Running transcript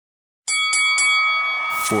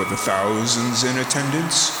For the thousands in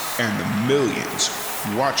attendance and the millions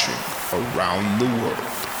watching around the world,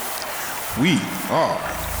 we are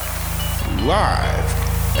live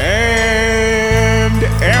and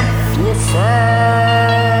amplified.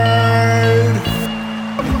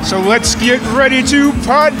 So let's get ready to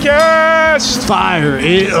podcast. Fire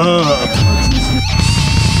it up.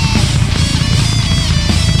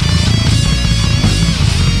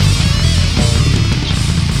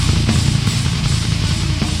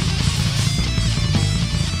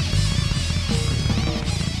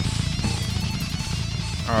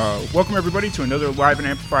 Welcome everybody to another Live and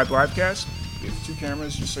Amplified livecast. We have two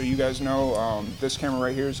cameras, just so you guys know. This camera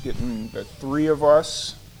right here is getting the three of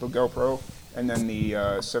us, the GoPro, and then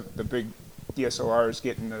the big DSLR is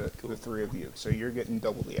getting the three of you. So you're getting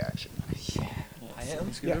double the action. Yeah, I am.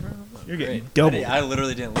 Yeah, you're getting Great. double. I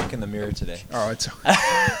literally didn't look in the mirror today. Oh, it's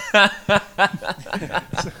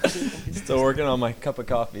Still working on my cup of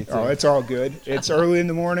coffee too. Oh, it's all good. It's early in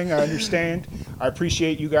the morning. I understand. I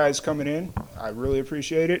appreciate you guys coming in. I really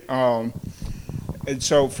appreciate it. And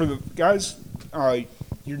so for the guys, the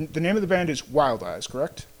name of the band is Wildeyes,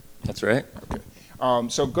 correct? That's right. Okay.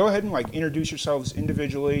 So go ahead and introduce yourselves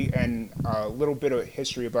individually and a little bit of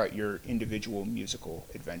history about your individual musical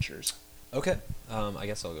adventures. Okay. I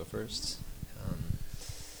guess I'll go first.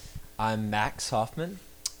 I'm Max Hoffman.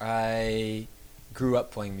 I grew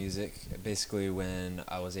up playing music. Basically, when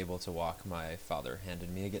I was able to walk, my father handed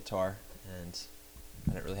me a guitar, and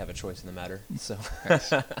I didn't really have a choice in the matter. So,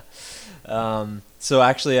 so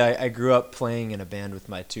actually, I grew up playing in a band with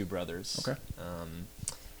my two brothers. Okay.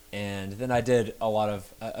 And then I did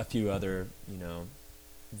a few other,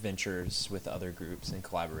 ventures with other groups and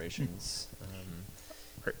collaborations.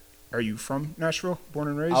 Are you from Nashville, born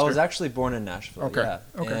and raised? I was actually born in Nashville, Okay. yeah.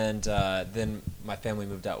 Okay. And then my family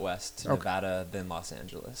moved out west to Nevada, then Los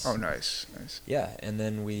Angeles. Oh, nice. Yeah, and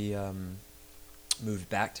then we moved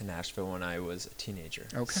back to Nashville when I was a teenager.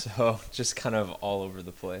 Okay. So just kind of all over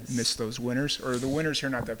the place. Miss those winters? Or the winters here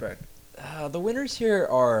not that bad? The winters here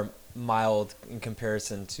are mild in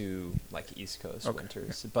comparison to East Coast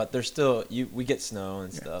winters, but they're still we get snow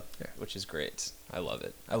and stuff, which is great. I love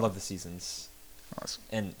it. I love the seasons. Awesome.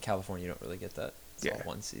 And California, you don't really get that. It's all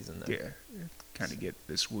one season there. Yeah, kind of get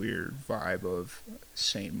this weird vibe of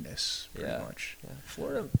sameness, pretty much. Yeah,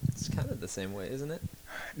 Florida, it's kind of the same way, isn't it?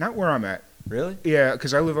 Not where I'm at. Really? Yeah,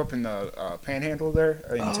 because I live up in the Panhandle there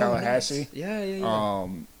in Tallahassee. Nice. Yeah.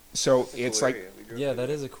 So it's cool like yeah, that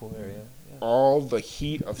is a cool area. Yeah. all the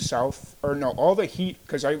heat of all the heat,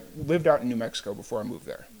 because I lived out in New Mexico before I moved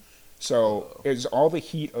there. So it's all the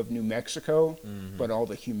heat of New Mexico, but all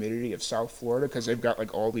the humidity of South Florida, because they've got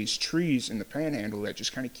all these trees in the Panhandle that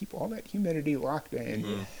just kind of keep all that humidity locked in.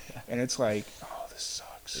 Mm-hmm. And it's like, oh, this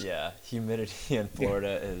sucks. Yeah, humidity in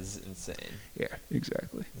Florida is insane. Yeah,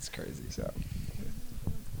 exactly. It's crazy. So,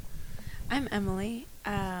 I'm Emily.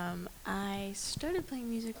 I started playing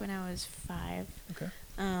music when I was 5. Okay.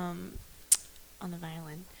 On the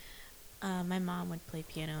violin. My mom would play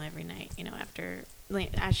piano every night, after,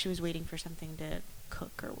 as she was waiting for something to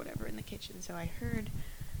cook or whatever in the kitchen. So I heard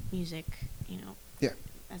music,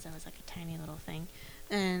 as I was a tiny little thing.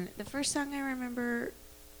 And the first song I remember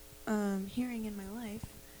hearing in my life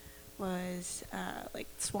was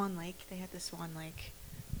Swan Lake. They had the Swan Lake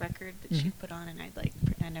record that she put on, and I'd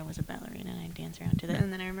pretend I was a ballerina and I'd dance around to that.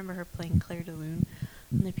 And then I remember her playing Claire de Lune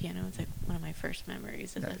on the piano. It's one of my first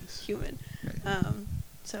memories as a human. Nice.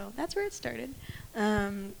 So that's where it started.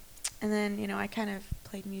 And then, I kind of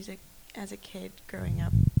played music as a kid growing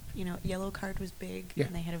up. Yellow Card was big,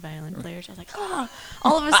 and they had a violin player. So I was like,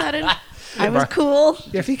 all of a sudden, I was cool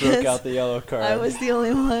because broke out the Yellow Card. I was the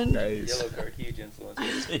only one. nice. Yellow Card, huge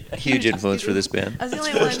influence. Huge influence for this band. I was the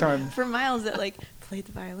only one for miles that played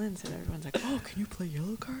the violin. So everyone's like, oh, can you play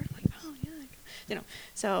Yellow Card? I'm like, oh, yeah.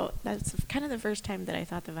 So that's kind of the first time that I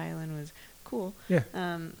thought the violin was cool. Yeah.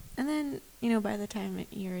 And then, by the time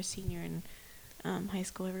you're a senior in high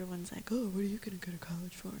school, everyone's like, oh, what are you going to go to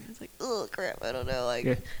college for? And I was like, oh, crap, I don't know.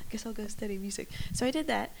 I guess I'll go study music. So I did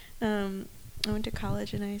that. I went to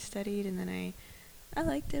college and I studied, and then I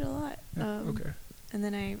liked it a lot. Okay. And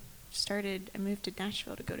then I moved to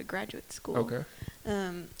Nashville to go to graduate school. Okay.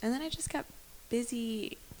 And then I just got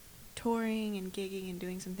busy touring and gigging and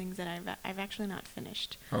doing some things that I've actually not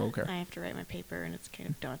finished. Oh, okay. I have to write my paper, and it's kind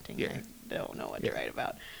of daunting. Yeah. I don't know what to write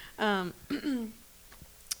about.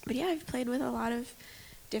 But yeah, I've played with a lot of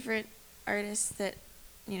different artists that,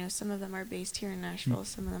 some of them are based here in Nashville,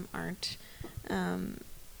 some of them aren't.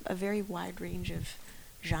 A very wide range of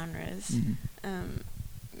genres.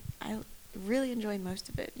 I really enjoy most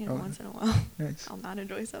of it. Once in a while, Nice. I'll not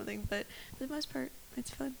enjoy something, but for the most part, it's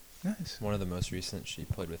fun. Nice. One of the most recent, she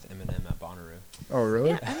played with Eminem at Bonnaroo. Oh,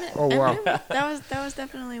 really? Yeah, Oh, wow. that was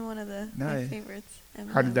definitely one of my Nice. favorites.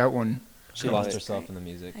 How did that one? She lost herself in the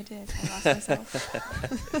music. I did. I lost myself.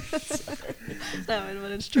 No,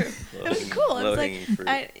 but it's true. It was cool. It's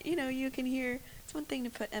like you can hear. It's one thing to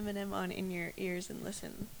put Eminem on in your ears and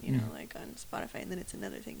listen, like on Spotify, and then it's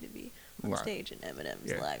another thing to be on stage and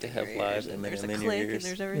Eminem's live To in have your live ears, and there's a Eminem in your click, and ears.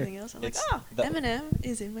 there's everything else. I'm It's like, Eminem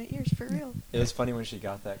is in my ears for real. It was funny when she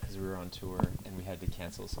got that because we were on tour and we had to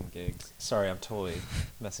cancel some gigs. Sorry, I'm totally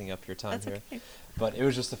messing up your time That's here. okay. But it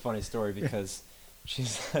was just a funny story because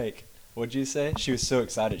she's like, what'd you say? She was so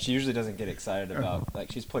excited. She usually doesn't get excited about,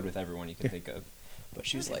 like, she's played with everyone you can think of. But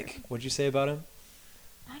she was like, what'd you say about him?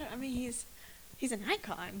 He's an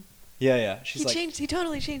icon. Yeah. She's He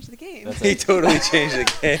totally changed the game. He totally changed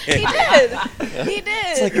the game. He did. He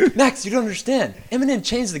did. It's like, Max, you don't understand. Eminem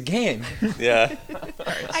changed the game. Yeah.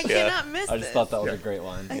 I cannot miss I just this. thought that was a great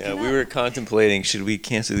line. Yeah, we were contemplating, should we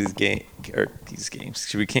cancel these games?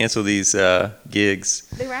 Should we cancel these gigs?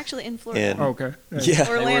 They were actually in Florida. And, Oh, okay. yeah.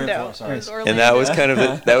 Orlando. Sorry. It was Orlando. And that was kind of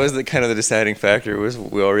the kind of the deciding factor. Was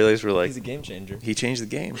we all realized we're like, He's a game changer. he changed the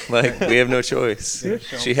game. Like, we have no choice. Yeah.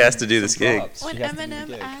 She has to do this Some gig. props. When She has to do the Eminem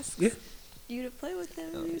gig. asks Yeah. you to play with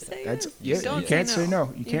him, you say That's- yes. yeah, you can't say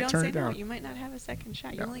no. You can't don't turn say it no. down. You might not have a second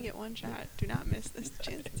shot. You No. only get one shot. Do not miss this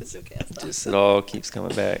chance. It's okay. I'll stop. Just it all keeps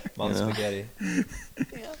coming back. Mom you know? Spaghetti.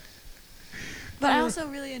 Yeah. But I also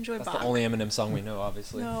really enjoy That's Bach. the only Eminem song we know,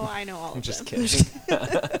 obviously. No, I know all of I'm just them. kidding.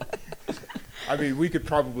 I mean, we could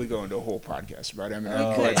probably go into a whole podcast about Eminem.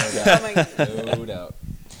 Oh, could. no Oh doubt. my God. No doubt.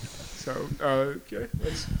 So, okay.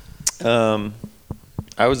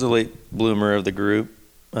 I was a late bloomer of the group.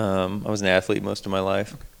 I was an athlete most of my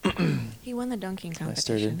life. He won the dunking I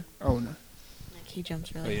started. competition. Oh, no. Like he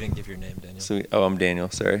jumps Oh, really. you didn't give your name, Daniel. So, I'm Daniel.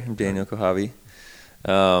 Sorry, I'm Daniel Kohavi.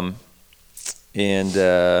 And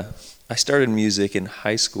I started music in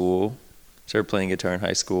high school. Started playing guitar in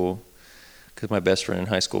high school because my best friend in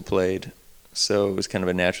high school played. So it was kind of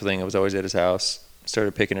a natural thing. I was always at his house.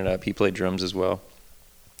 Started picking it up. He played drums as well.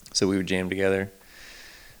 So we would jam together.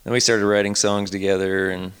 Then we started writing songs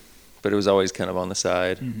together, but it was always kind of on the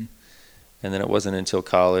side. Mm-hmm. And then it wasn't until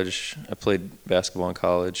college. I played basketball in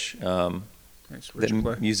college. Nice. Where'd you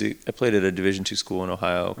play? Music. I played at a Division II school in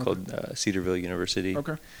Ohio called Cedarville University.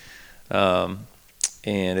 Okay.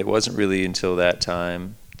 And it wasn't really until that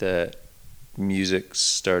time that music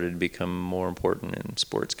started to become more important and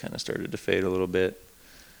sports kind of started to fade a little bit.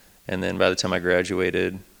 And then by the time I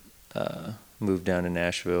graduated, moved down to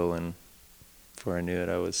Nashville, and before I knew it,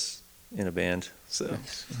 I was in a band. So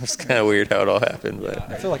it's kind of weird how it all happened. But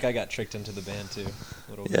I feel like I got tricked into the band too. A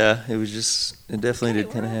little bit. yeah, it definitely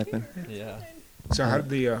did kind of we're all happen. Yeah. So how did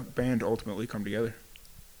the band ultimately come together?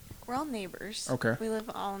 We're all neighbors. Okay. We live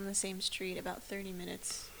all on the same street, about 30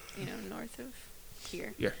 minutes, north of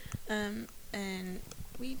here. Yeah. And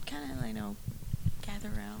we kind of, gather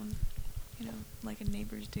around, like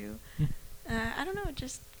neighbors do. I don't know, it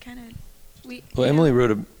just kind of Well, Emily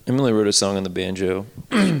wrote a song on the banjo,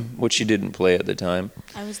 which she didn't play at the time.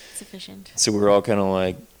 I was sufficient. So we were all kind of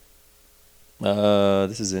like,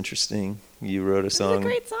 this is interesting. You wrote a is a song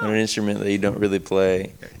great song. on an instrument that you don't really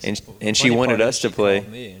play. And The she funny wanted part us is to she play,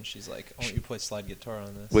 called me and she's like, "Why don't you play slide guitar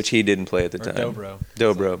on this?" which he didn't play at the Or time. dobro.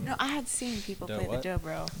 Dobro. No, I had seen people play what? the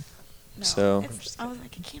dobro. No, So- I was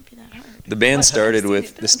like, it can't be that hard. The band started I've with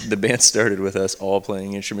seen it done. the band started with us all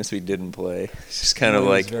playing instruments we didn't play. It's just kind of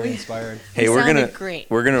Emily was like, very inspired. hey, You we're sounded gonna great.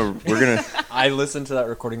 we're gonna I listened to that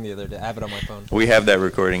recording the other day. I have it on my phone. we have that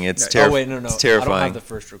recording. It's Oh wait, no, It's I terrifying. don't have the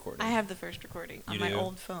first recording. I have the first recording on You my do?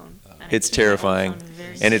 old phone. and I It's keep my old terrifying, phone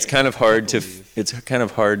very and it's safe. kind of hard to believe. it's kind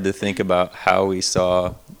of hard to think about how we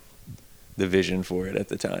saw the vision for it at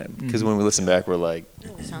the time, because when we listen back, we're like,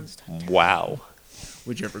 Oh, it sounds wow.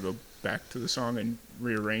 Would you ever go back to the song and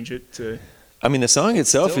rearrange it to? I mean, the song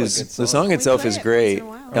itself still a is good the song. song We itself play is it once great. in a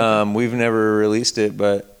while. We've never released it,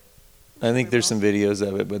 but I Sure think we there's some videos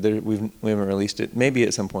of it, but we haven't released it. Maybe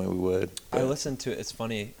at some point we would. I but- listened to it. It's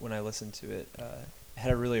funny when I listened to it. It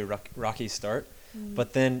had a really rocky start, Mm.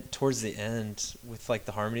 but then towards the end with like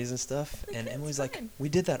the harmonies and stuff, Like, and it's Emily's like, fine. "We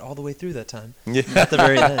did that all the way through that time." Yeah. At the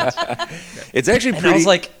very end, It's actually and pretty. I was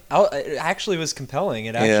like, it actually was compelling.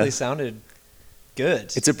 It actually sounded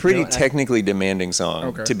good. it's a pretty You know, and technically demanding song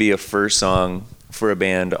Okay. to be a first song for a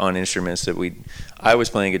band on instruments that I was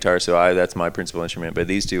playing guitar, so that's my principal instrument, but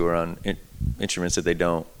these two are on instruments that they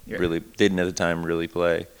didn't at the time really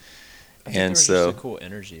play. I think And there was so, just a cool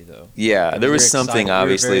energy though. yeah, It there was very something exciting. We were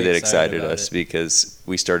obviously very that excited excited about us it. because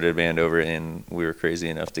we started a band over it and we were crazy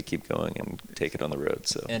enough to keep going and take it on the road.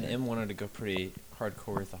 So And Em wanted to go pretty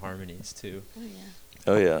hardcore with the harmonies too. Oh, yeah.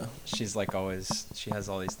 Oh yeah. She's like always, she has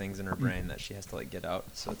all these things in her brain that she has to like get out.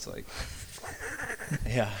 So it's like,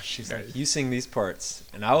 yeah, she's like, you sing these parts.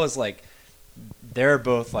 And I was like, they're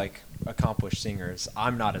both like accomplished singers.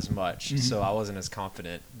 I'm not as much, so I wasn't as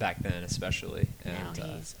confident back then, especially. And, now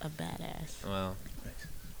he's a badass. Well,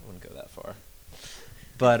 I wouldn't go that far.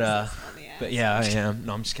 But yeah, I am.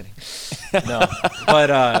 No, I'm just kidding. No,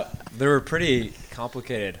 but there were pretty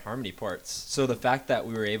complicated harmony parts. So the fact that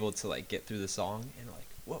we were able to like get through the song and like,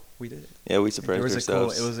 whoa, we did it. Yeah, we surprised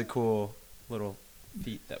ourselves. It was a cool little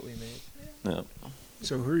feat that we made. Yeah.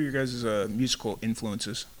 So who are your guys' musical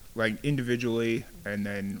influences? Like individually and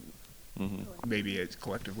then maybe it's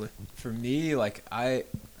collectively. For me, like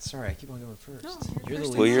sorry, I keep on going first. No, you're the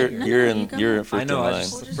lead Well, singer. you're first I know. in line.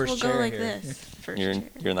 Just the We'll first go chair like here. this. First You're chair.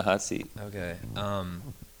 in the hot seat. Okay.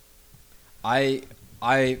 I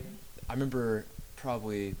remember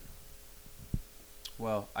probably.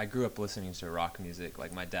 Well, I grew up listening to rock music.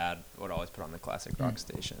 Like my dad would always put on the classic rock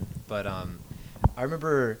station. But I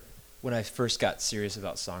remember when I first got serious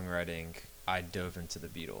about songwriting, I dove into the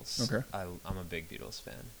Beatles. Okay. I'm a big Beatles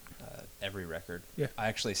fan. Every record. Yeah. I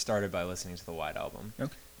actually started by listening to the White Album,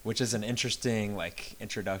 Okay. which is an interesting like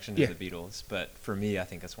introduction to Yeah. the Beatles. But for me, I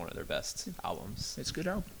think it's one of their best albums. It's a good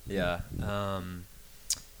album. Yeah.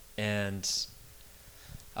 And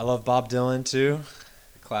I love Bob Dylan too.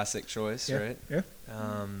 Classic choice, Yeah. right? Yeah.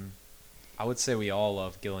 I would say we all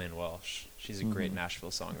love Gillian Welch. She's a great Nashville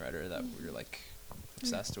songwriter that we're like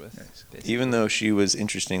obsessed with. Nice. basically. Even though she was,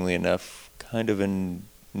 interestingly enough, kind of a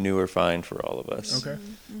newer find for all of us. Okay.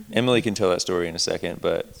 Emily can tell that story in a second,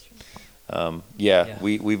 but Yeah.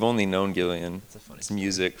 we've only known Gillian's It's a funny story.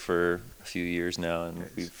 music for a few years now, and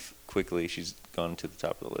Nice. she's gone to the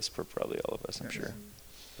top of the list for probably all of us, I'm Nice. sure.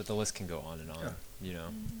 But the list can go on and on, Yeah. you know.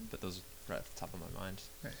 But those are right at the top of my mind.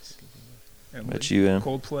 Nice. But you,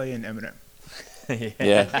 Coldplay and Eminem.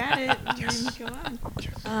 Yeah. Got it. Come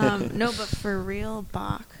on. No, but for real,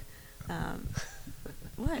 Bach.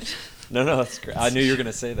 What? No, that's great. I knew you were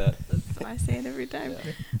gonna say that. That's why I say it every time.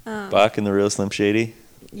 Bach and the Real Slim Shady.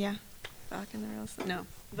 Yeah, Bach and the real Slim. No,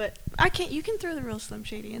 but I can't. You can throw the real Slim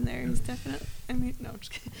Shady in there. He's definitely. I mean, no, I'm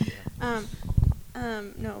just kidding.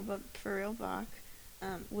 No, but for real, Bach.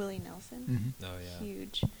 Willie Nelson. Oh yeah.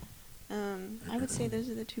 Huge. I would say those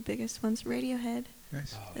are the two biggest ones. Radiohead.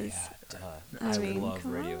 Nice. Oh Is- yeah. Duh. I I mean, love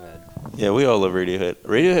come Radiohead. Yeah, we all love Radiohead.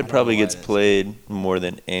 Radiohead don't probably know why gets it is. played more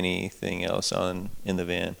than anything else in the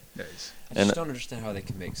van. Nice. I And- just don't understand how they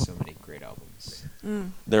can make so many great albums.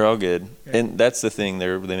 They're all good, Yeah. and that's the thing. They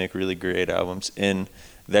make really great albums, and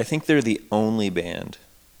I think they're the only band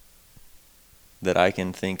that I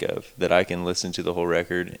can think of that I can listen to the whole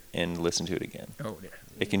record and listen to it again. Oh yeah.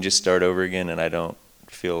 It can just start over again, and I don't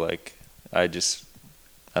feel like I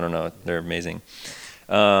don't know. They're amazing.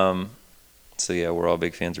 So yeah, we're all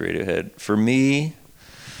big fans of Radiohead. For me,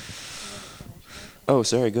 oh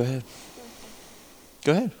sorry, go ahead.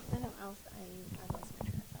 Go ahead. I know. I lost my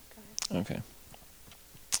train of thought. Go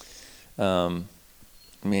ahead. Okay.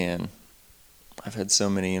 Man, I've had so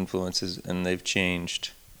many influences, and they've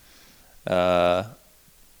changed. Well,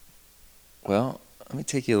 let me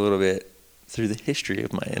take you a little bit through the history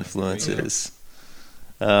of my influences.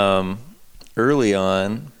 Early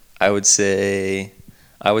on, I would say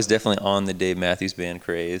I was definitely on the Dave Matthews Band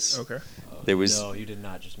craze. Okay. There was- No, you did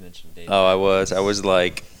not just mention Dave. Oh, I was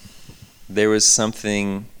like, there was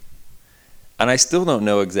something, and I still don't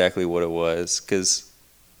know exactly what it was, because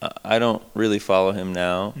I don't really follow him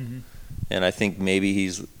now, and I think maybe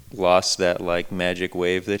he's lost that like magic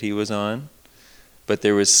wave that he was on, but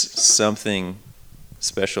there was something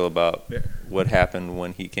special about what happened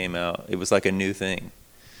when he came out. It was like a new thing.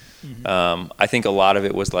 I think a lot of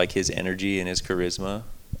it was like his energy and his charisma.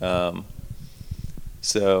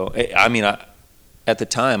 So I mean, at the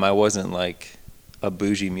time, I wasn't like a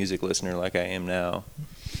bougie music listener like I am now.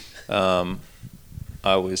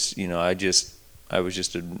 I was, I was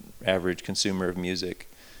just an average consumer of music,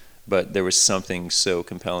 but there was something so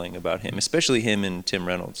compelling about him, especially him and Tim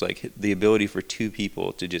Reynolds. Like the ability for two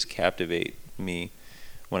people to just captivate me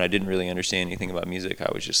when I didn't really understand anything about music. I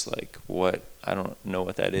was just like, what? I don't know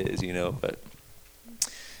what that is, but.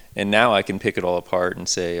 And now I can pick it all apart and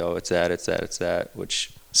say, oh, it's that,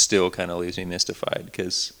 which still kind of leaves me mystified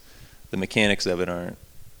because the mechanics of it aren't,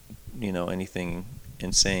 anything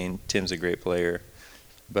insane. Tim's a great player,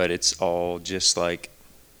 but it's all just like,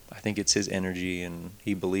 I think it's his energy, and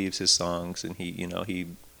he believes his songs, and he's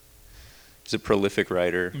a prolific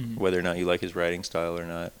writer, whether or not you like his writing style or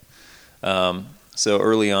not. So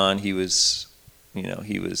early on, he was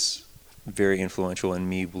very influential in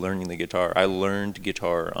me learning the guitar. I learned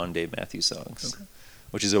guitar on Dave Matthews songs.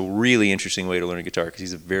 which is a really interesting way to learn guitar because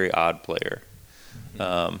he's a very odd player.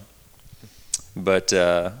 So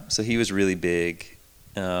he was really big.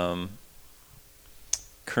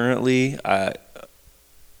 Currently,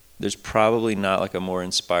 there's probably not like a more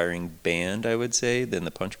inspiring band, I would say, than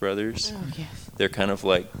the Punch Brothers. Oh, yes. They're kind of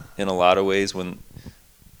like, in a lot of ways,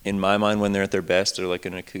 in my mind, when they're at their best, they're like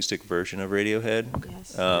an acoustic version of Radiohead.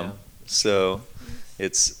 Yes. So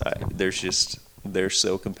they're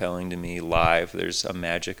so compelling to me live. There's a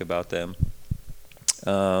magic about them.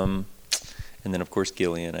 And then, of course,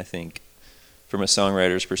 Gillian, I think, from a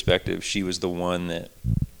songwriter's perspective, she was the one that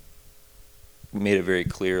made it very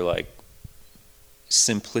clear, like,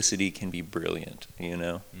 simplicity can be brilliant, you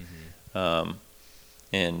know?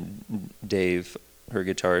 And Dave, her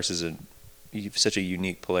guitarist, is such a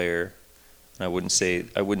unique player. I wouldn't say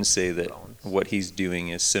that what he's doing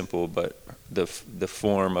is simple, but the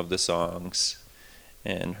form of the songs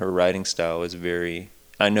and her writing style is very,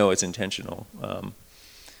 I know it's intentional,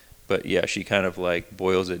 but yeah, she kind of like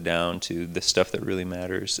boils it down to the stuff that really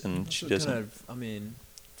matters, and That's she what doesn't. kind of, I mean,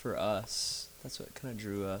 for us, that's what kind of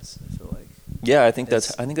drew us. I feel like. Yeah, I think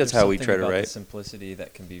that's There's how we something try to about the write. simplicity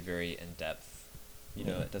that can be very in depth. You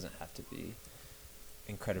know, it doesn't have to be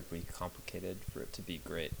incredibly complicated for it to be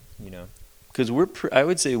great. You know. Because I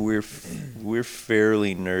would say we're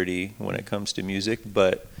fairly nerdy when it comes to music,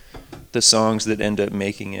 but the songs that end up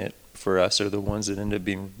making it for us are the ones that end up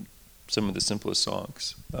being some of the simplest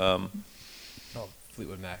songs.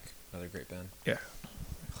 Fleetwood Mac, another great band. Yeah.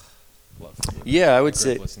 Love Fleetwood Yeah, Mac. I would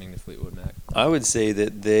Grew up say listening to Fleetwood Mac. I would say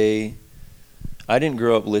that I didn't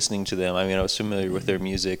grow up listening to them. I mean, I was familiar with their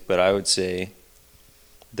music, but I would say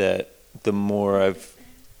that the more I've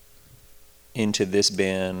into this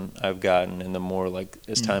band I've gotten, and the more like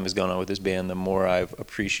as time has gone on with this band, the more I've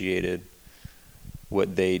appreciated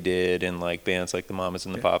what they did, and like bands like the Mamas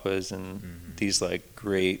and the Papas, and these like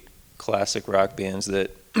great classic rock bands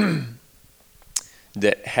that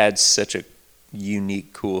that had such a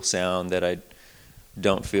unique, cool sound that I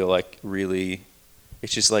don't feel like really,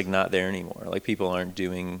 it's just like not there anymore. Like people aren't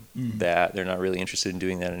doing that. They're not really interested in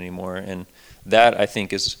doing that anymore. And that, I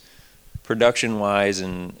think, is production wise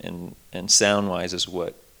and sound wise is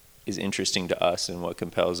what is interesting to us and what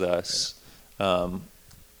compels us.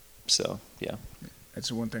 So yeah. That's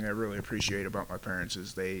the one thing I really appreciate about my parents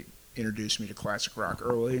is they introduced me to classic rock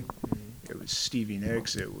early. It was Stevie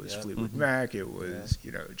Nicks, it was Fleetwood Mac, it was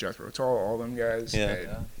Jethro Tull, all them guys.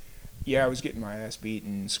 Yeah, I was getting my ass beat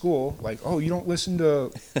in school. Like, oh, you don't listen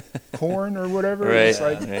to Korn or whatever? Right. It's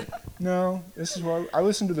like, no, this is why I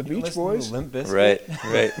listen to the Beach Boys. Limp Bizkit?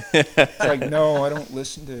 Right. It's like, no, I don't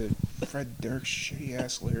listen to Fred Durst's shitty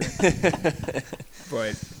ass lyrics.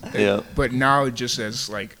 But now, just as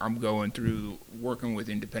like I'm going through working with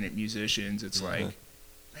independent musicians, it's like,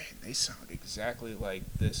 man, they sound exactly like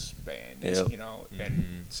this band, you know,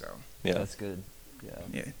 and so That's good.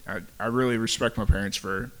 I really respect my parents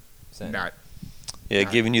for Same. not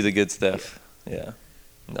giving you the good stuff. No,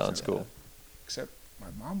 it's cool. Except my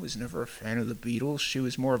mom was never a fan of the Beatles. She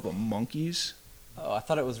was more of a Monkees. Oh, I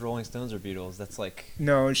thought it was Rolling Stones or Beatles. That's like.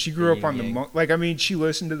 No, she grew up on the Yang. like. I mean, she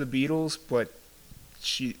listened to the Beatles, but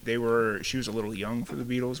she was a little young for the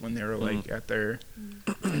Beatles when they were like at their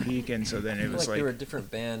peak, and so then I it feel was like they were a different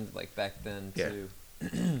band like back then too.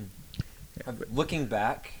 Looking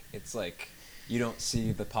back, it's like you don't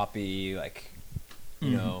see the poppy like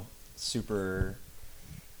you know super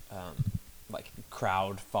like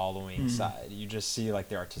crowd following side. You just see like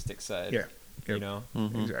their artistic side. Yeah. You know.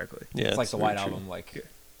 Exactly. Yeah, It's like the White very true. Album. Like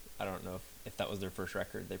I don't know if that was their first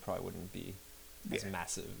record, they probably wouldn't be as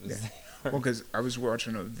massive as they are. Well, because I was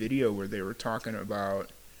watching a video where they were talking about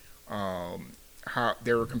how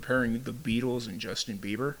they were comparing the Beatles and Justin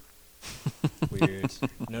Bieber. Weird.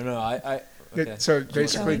 No, I okay. So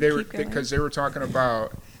basically, Keep going. because they were talking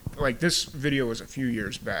about like this video was a few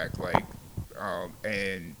years back, like,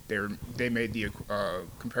 and they made the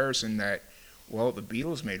comparison that, well, the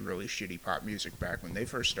Beatles made really shitty pop music back when they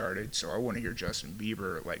first started, so I want to hear Justin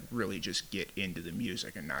Bieber like really just get into the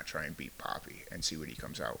music and not try and be poppy and see what he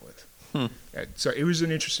comes out with. So it was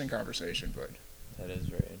an interesting conversation, but That is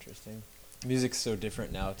very interesting. Music's so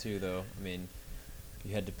different now too, though. I mean,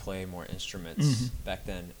 you had to play more instruments back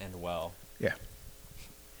then, and well.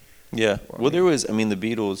 Yeah. Well, there was, I mean, the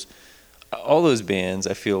Beatles, all those bands,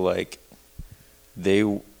 I feel like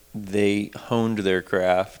they honed their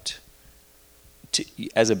craft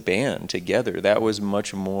as a band together. That was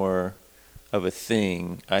much more of a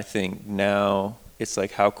thing. I think now it's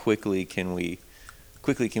like, how quickly can we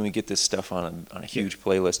get this stuff on a huge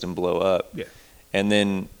playlist and blow up? Yeah. And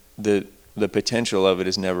then the potential of it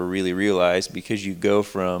is never really realized, because you go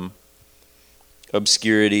from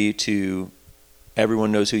obscurity to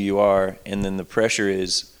everyone knows who you are, and then the pressure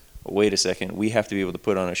is, wait a second, we have to be able to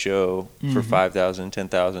put on a show for 5,000,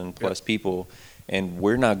 10,000 plus people, and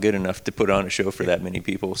we're not good enough to put on a show for that many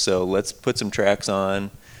people. So let's put some tracks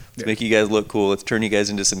on. Let's make you guys look cool. Let's turn you guys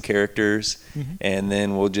into some characters, and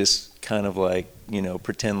then we'll just kind of like,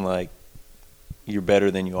 pretend like you're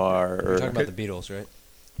better than you are. You're talking about the Beatles, right?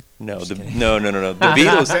 No. The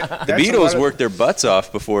Beatles worked their butts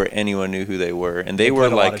off before anyone knew who they were, and they were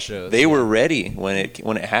like, they were ready when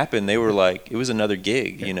it happened. They were like, it was another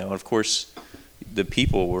gig, Of course, the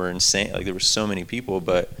people were insane. Like there were so many people,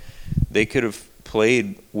 but they could have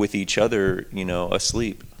played with each other,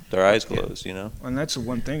 asleep, their eyes closed, And that's the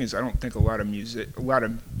one thing is I don't think a lot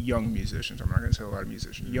of young musicians, I'm not going to say a lot of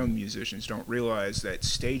musicians, young musicians don't realize that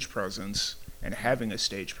stage presence and having a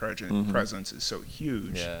stage presence is so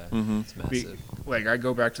huge. Yeah, it's massive. Like I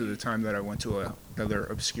go back to the time that I went to another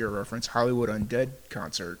obscure reference, Hollywood Undead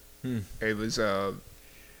concert. It was and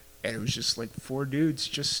it was just like 4 dudes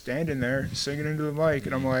just standing there singing into the mic,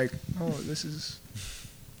 and I'm like, oh, this is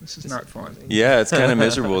not fun. Yeah, it's kind of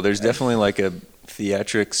miserable. There's definitely like a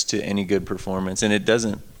theatrics to any good performance, and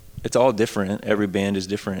it's all different. Every band is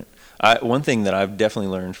different. One thing that I've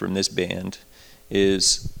definitely learned from this band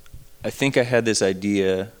is I think I had this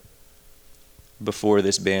idea before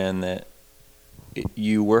this band that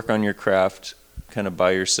you work on your craft kind of by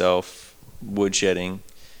yourself, woodshedding,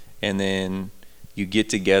 and then you get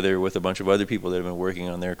together with a bunch of other people that have been working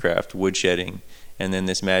on their craft, woodshedding, and then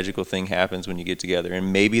this magical thing happens when you get together.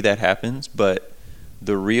 And maybe that happens, but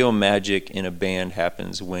the real magic in a band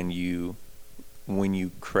happens when you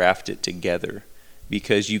craft it together,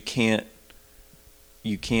 because you can't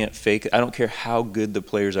fake it. I don't care how good the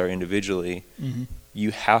players are individually.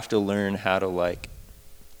 You have to learn how to like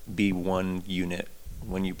be one unit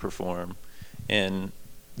when you perform, and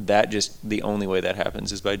the only way that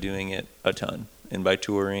happens is by doing it a ton and by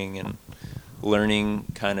touring and learning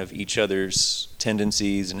kind of each other's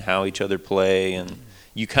tendencies and how each other play, and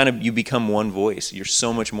you become one voice. You're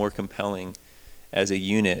so much more compelling as a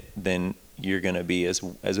unit than you're going to be as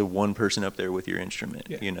a one person up there with your instrument.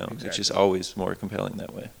 Exactly. It's just always more compelling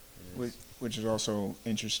that way. Which is also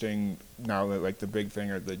interesting now that like the big thing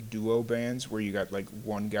are the duo bands where you got like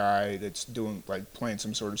one guy that's doing like playing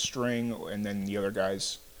some sort of string, and then the other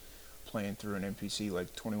guy's playing through an MPC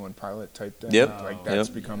like 21 Pilot type thing. Yep. Like that's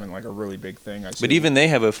becoming like a really big thing. I see. But even they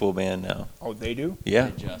have a full band now. Oh, they do? Yeah.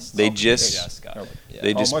 They just got it. Yeah.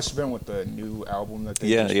 They just it must have been with the new album that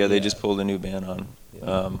they they just pulled a new band on.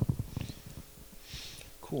 Yeah.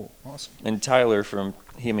 Cool. Awesome. And Tyler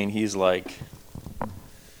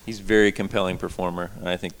he's very compelling performer, and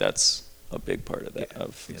I think that's a big part of that.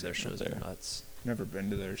 Their shows are nuts. Never been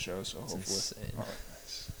to their show, so It's hopefully. insane.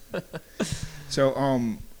 Nice. So,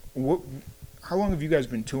 how long have you guys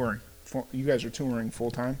been touring? You guys are touring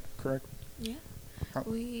full time, correct? Yeah.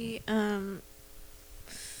 We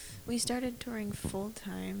started touring full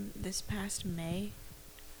time this past May,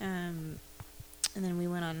 and then we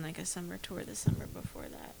went on like a summer tour the summer before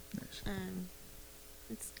that. Nice.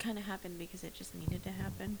 It's kind of happened because it just needed to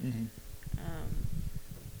happen.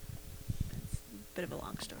 It's a bit of a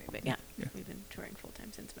long story, but yeah. We've been touring full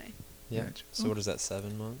time since May. Yeah. Gotcha. So what is that?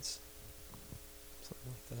 7 months?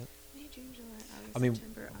 Something like that. May, June, July, August,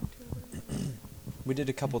 September, October. We did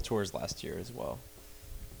a couple tours last year as well,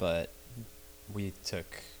 but we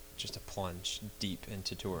took just a plunge deep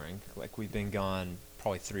into touring. Like we've been gone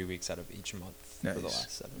probably 3 weeks out of each month for the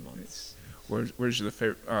last 7 months. Where's your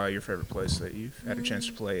favorite place that you've had a chance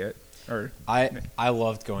to play at? Or I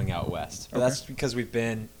loved going out west, but Okay. that's because we've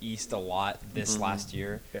been east a lot this last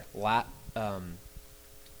year. Yeah.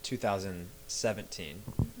 2017,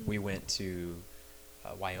 we went to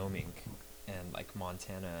Wyoming and like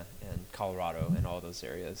Montana and Colorado and all those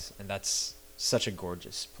areas, and that's such a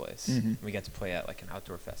gorgeous place. We got to play at like an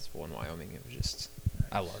outdoor festival in Wyoming. It was just,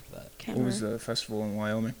 I loved that. what was the festival in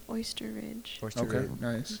Wyoming? Oyster Ridge. Oyster Okay, Ridge.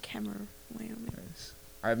 nice. Kemmer, Wyoming. Nice.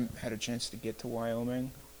 I haven't had a chance to get to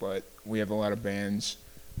Wyoming, but we have a lot of bands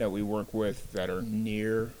that we work with that are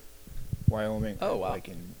near Wyoming. Oh, wow. Like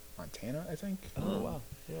in Montana, I think. Oh wow,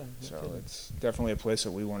 yeah. no So kidding. it's definitely a place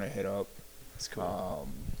that we want to hit up. It's cool.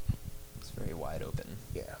 It's very wide open.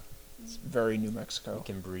 Yeah, it's very New You Mexico.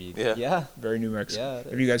 can breathe. Yeah. Very New Mexico. Yeah, it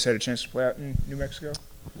Have you is. guys had a chance to play out in New Mexico?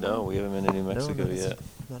 No, we haven't been to New Mexico yet.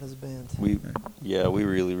 Not as a band. We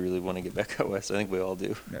really, really want to get back out west. I think we all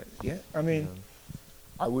do. Yeah, I mean,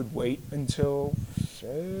 I would wait until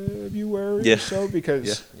February Yeah. or so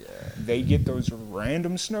because Yeah. they get those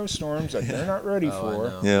random snowstorms that they're not ready Oh, I for.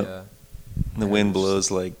 know, Yeah. The wind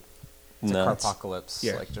blows like It's a nuts. carpocalypse.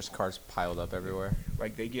 Yeah. Like just cars piled up everywhere.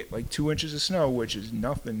 Like they get like 2 inches of snow, which is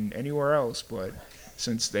nothing anywhere else. But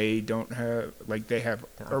since they don't have, like they have,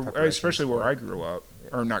 or preparations especially where for I it. grew up,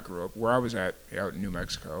 or not grew up, where I was at out in New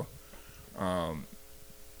Mexico,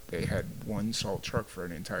 they had one salt truck for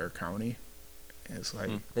an entire county. And it's like,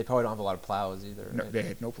 They probably don't have a lot of plows either. no, right? they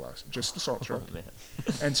had no plows, just the salt truck. Oh, man.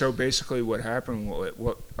 And so basically what happened,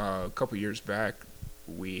 a couple years back,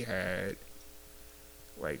 we had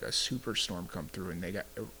like a superstorm come through, and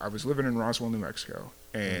I was living in Roswell, New Mexico,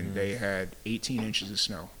 and they had 18 inches of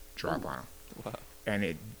snow drop on them. Wow. And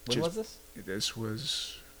it When was this? This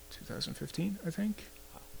was 2015, I think.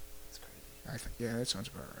 That's crazy. Yeah, that sounds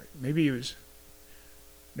about right. Maybe it was,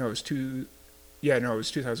 no, it was it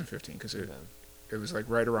was 2015, because it was like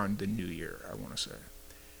right around the new year, I want to say. I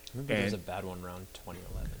remember there was a bad one around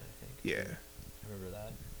 2011, I think. Yeah, I remember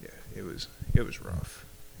that. yeah, it was rough.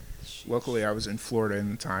 Sheesh. Luckily, I was in Florida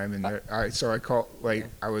in the time, and I called, like,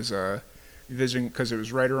 I was visiting, because it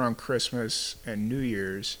was right around Christmas and New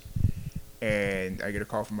Year's, and I get a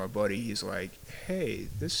call from my buddy. He's like, "Hey,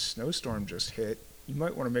 this snowstorm just hit. You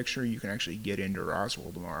might want to make sure you can actually get into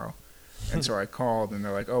Roswell tomorrow." And so I called, and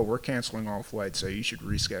they're like, "Oh, we're canceling all flights, so you should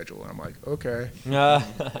reschedule." And I'm like, "Okay."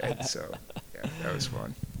 And so, yeah, that was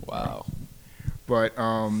fun. Wow. But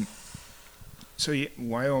so yeah,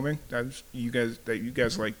 Wyoming, you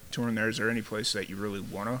guys like touring there. Is there any place that you really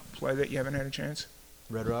want to play that you haven't had a chance?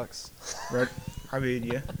 Red Rocks. I mean,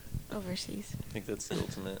 yeah, Overseas. I think that's the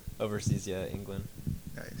ultimate. Overseas, yeah, England.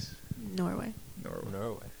 nice. Norway.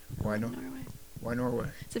 Norway. Why no? Norway. Why Norway?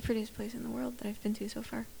 It's the prettiest place in the world that I've been to so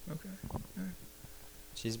far. Okay.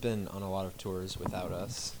 She's been on a lot of tours without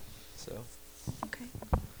us, so. Okay.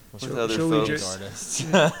 With She'll- other she'll lead folks.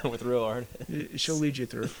 you- Artists. With real artists. She'll lead you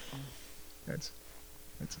through. That's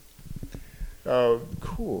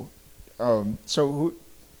cool. So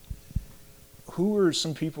who are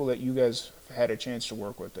some people that you guys had a chance to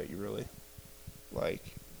work with that you really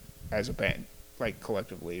like as a band, like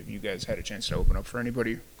collectively? Have you guys had a chance to open up for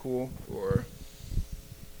anybody cool or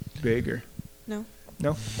big or No.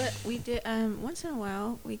 no? But we did, once in a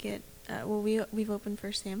while, we get, we've opened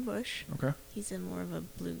for Sam Bush. Okay. He's in more of a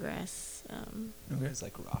bluegrass, Okay. It's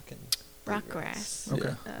like rockin'. rockgrass.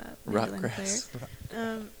 Okay. mandolin Rockgrass.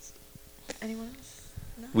 player. Anyone else?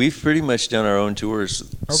 No? We've pretty much done our own tours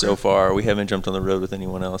so Okay. far. We haven't jumped on the road with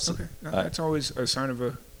anyone else. Okay. No, I- that's always a sign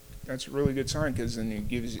of that's a really good sign, because then it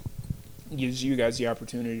gives you guys the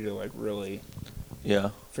opportunity to like really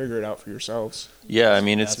Yeah. figure it out for yourselves. Yeah, I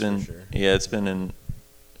mean it's That's for been sure. yeah, it's been an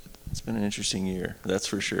interesting year. That's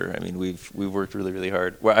for sure. I mean, we've worked really, really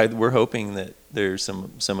hard. We're hoping that there's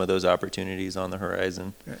some of those opportunities on the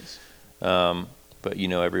horizon. Nice. But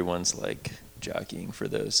everyone's like jockeying for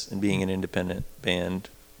those, and being an independent band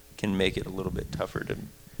can make it a little bit tougher to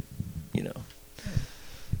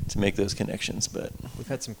to make those connections. But We've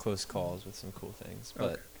had some close calls with some cool things, but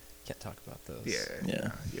Okay. can't talk about those. Yeah.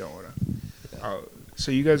 Yeah. You don't want Yeah. to.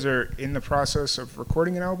 So you guys are in the process of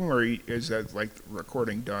recording an album, or is that like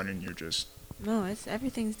recording done and you're just? No,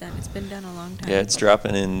 everything's done. It's been done a long time. yeah, it's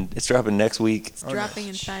dropping next week. It's Oh, dropping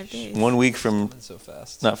nice. in 5 days. 1 week from It's so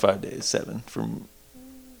fast. not 5 days, 7 from.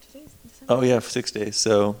 Today's December. Oh yeah, 6 days.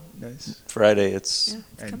 So Nice. Friday, it's Yeah,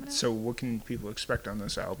 it's coming And out. so, what can people expect on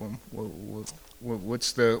this album?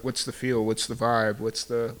 What's the feel? What's the vibe?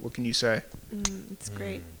 What can you say? It's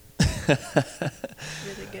great.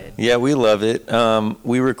 Really good. Yeah, we love it.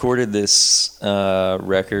 We recorded this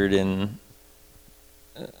record in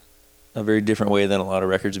a very different way than a lot of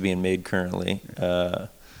records being made currently.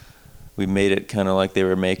 We made it kind of like they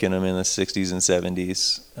were making them in the 60s and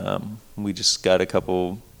 70s. We just got a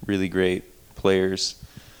couple really great players,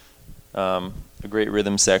 a great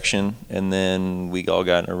rhythm section, and then we all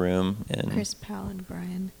got in a room and Chris Powell and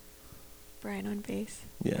Brian. Brian on bass.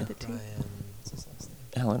 Yeah. are the two. Brian, what's his last name?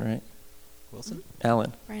 Alan, right? Wilson?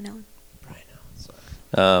 Alan. Brian Allen. Brian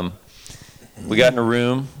Allen, sorry. We got in a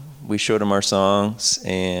room, we showed him our songs,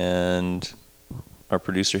 and our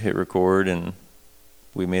producer hit record, and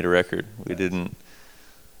we made a record.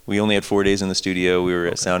 We only had 4 days in the studio. We were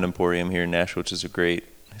at Sound Emporium here in Nashville, which is a great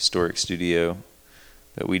historic studio,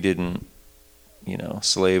 but we didn't,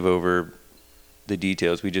 slave over the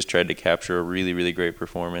details. We just tried to capture a really, really great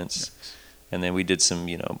performance, and then we did some,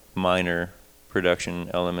 minor production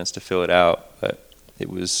elements to fill it out, but it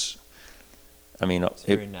was, It's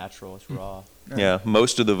very natural. It's raw. yeah,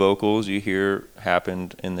 most of the vocals you hear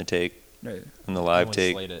happened in the take, Yeah. in the live No one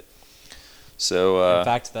take. slayed it. So In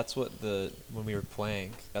fact, that's what when we were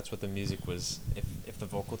playing, that's what the music was. If the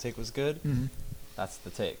vocal take was good, Mhm. That's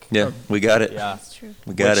the take. Yeah, we got it. Yeah. That's true.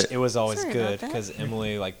 We got Which it. It was always Sorry good about that. because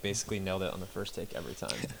Emily like basically nailed it on the first take every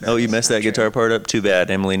time. Oh, you messed that Not true. guitar part up? Too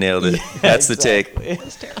bad. Emily nailed it. That's the take.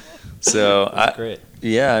 That's terrible. So, That's great.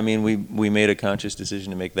 yeah, I mean, we made a conscious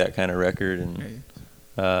decision to make that kind of record, and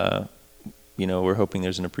you know, we're hoping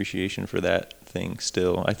there's an appreciation for that thing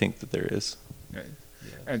still. I think that there is. Yeah.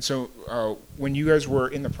 And so, when you guys were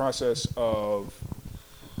in the process of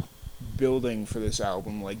building for this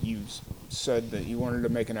album, like you said that you wanted to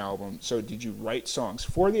make an album, so did you write songs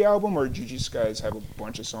for the album, or did you just guys have a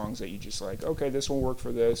bunch of songs that you just like, okay, this will work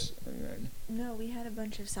for this, and then... No, we had a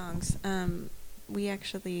bunch of songs. We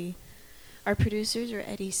actually, our producers are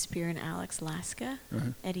Eddie Spear and Alex Laska.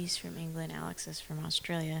 Uh-huh. Eddie's from England, Alex is from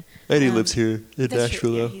Australia. Eddie lives here in That's true.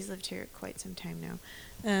 Nashville, Yeah, though. he's lived here quite some time now.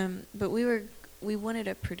 But we wanted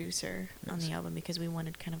a producer on the album because we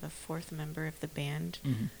wanted kind of a fourth member of the band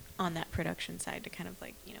on that production side to kind of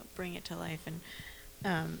like, you know, bring it to life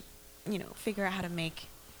and, you know, figure out how to make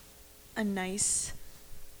a nice,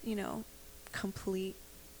 you know, complete,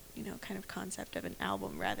 you know, kind of concept of an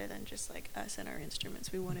album rather than just like us and our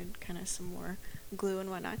instruments. We wanted kind of some more glue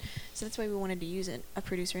and whatnot. So that's why we wanted to use a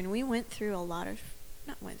producer. And we went through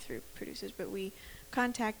producers, but we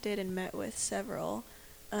contacted and met with several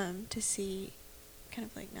to see, kind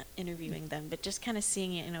of like not interviewing them, but just kind of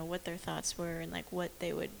seeing it, you know, what their thoughts were and like what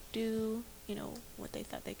they would do, you know, what they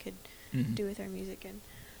thought they could do with our music. And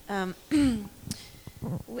I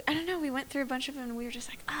don't know, we went through a bunch of them and we were just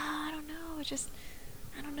like, I don't know,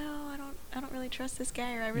 I don't really trust this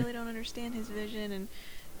guy, or I really don't understand his vision. And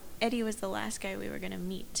Eddie was the last guy we were going to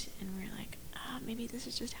meet, and we were like, maybe this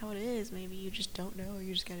is just how it is, maybe you just don't know, or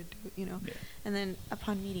you just got to do it, you know. Yeah. And then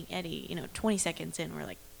upon meeting Eddie, you know, 20 seconds in,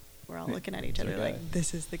 we're all looking at each other like,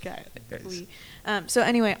 this is the guy. So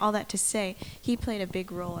anyway, all that to say, he played a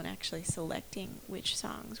big role in actually selecting which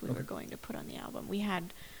songs we were going to put on the album. We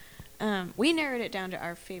had, we narrowed it down to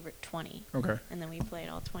our favorite 20. Okay. And then we played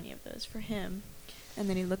all 20 of those for him. And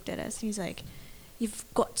then he looked at us and he's like, you've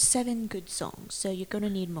got 7 good songs, so you're going to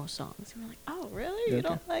need more songs. And we're like, oh, really? Okay. You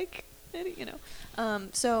don't like Eddie? You know.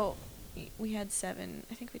 So we had 7,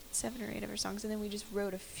 I think we did 7 or 8 of our songs, and then we just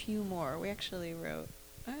wrote a few more. We actually wrote,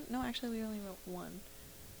 we only wrote one,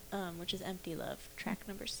 which is Empty Love, track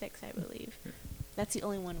number 6, I believe. That's the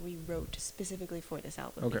only one we wrote specifically for this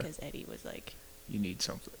album because Eddie was like, you need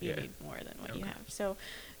something. You need more than what you have. So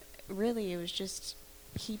really it was just,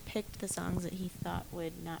 he picked the songs that he thought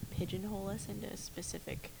would not pigeonhole us into a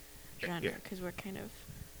specific genre, because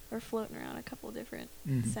we're floating around a couple different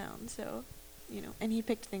sounds. So, you know, and he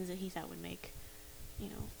picked things that he thought would make, you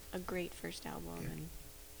know, a great first album. And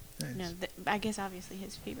you know, I guess obviously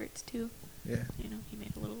his favorites too. Yeah. You know, he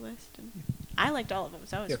made a little list, and I liked all of them,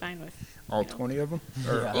 so I was fine with all 20 of them.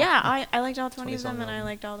 I liked all 20 of them, and I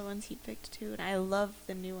liked all the ones he picked too, and I love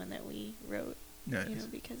the new one that we wrote. Nice. You know,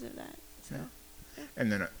 because of that. So. Yeah.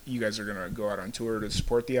 And then you guys are gonna go out on tour to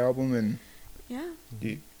support the album, and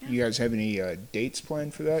do you guys have any dates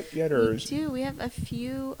planned for that yet, or? We do. We have a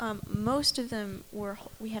few. Most of them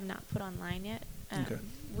we have not put online yet.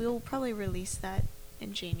 We'll probably release that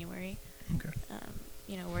in January. Okay.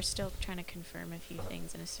 You know, we're still trying to confirm a few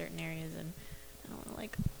things in certain areas, and I don't want to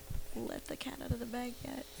like let the cat out of the bag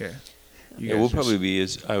yet. Yeah. So. Yeah, we'll probably be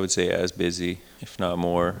as busy, if not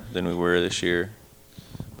more, than we were this year.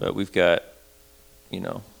 But we've got, you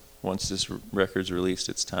know, once this record's released,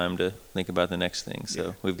 it's time to think about the next thing.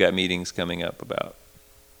 So we've got meetings coming up about,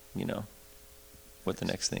 you know, what the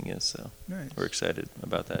next thing is. So we're excited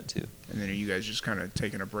about that too. And then are you guys just kind of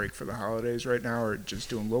taking a break for the holidays right now, or just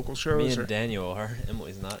doing local shows? Me and Daniel are.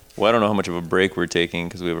 Emily's not. Well, I don't know how much of a break we're taking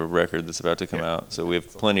because we have a record that's about to come out. So we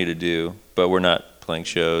have plenty to do, but we're not playing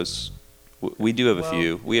shows. We do have a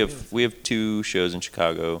few. We have 2 shows in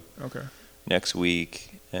Chicago next week.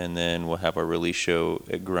 And then we'll have our release show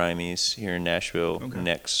at Grimey's here in Nashville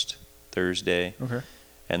next Thursday. Okay.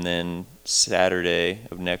 And then Saturday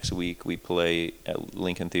of next week, we play at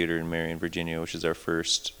Lincoln Theater in Marion, Virginia, which is our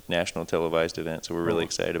first national televised event. So we're really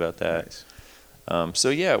excited about that. Nice. So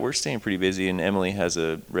yeah, we're staying pretty busy. And Emily has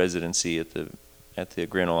a residency at the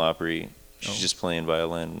Grand Ole Opry. She's just playing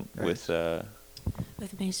violin with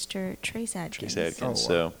Mr. Trace Adkins.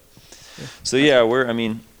 So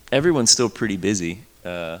yeah, everyone's still pretty busy.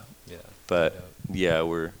 But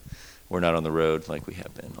we're not on the road like we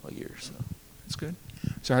have been all year. So that's good.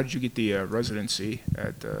 So how did you get the residency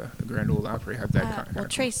at the Grand Ole Opry? Have that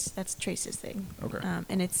that's Trace's thing. Okay.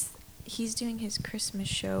 And he's doing his Christmas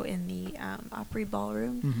show in the Opry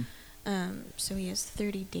Ballroom. So he has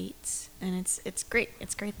 30 dates, and it's great.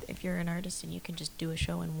 It's great if you're an artist and you can just do a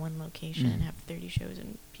show in one location and have 30 shows,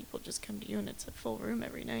 and people just come to you, and it's a full room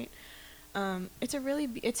every night.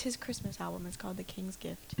 It's his Christmas album. It's called The King's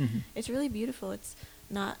Gift. Mm-hmm. It's really beautiful. It's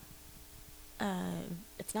not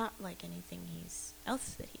like anything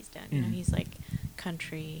else that he's done. You know, Mhm. he's like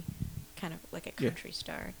country, kind of like a Yeah. country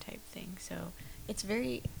star type thing. So it's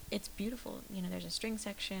beautiful. You know, there's a string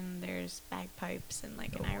section, there's bagpipes and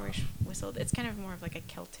like an Irish whistle. It's kind of more of like a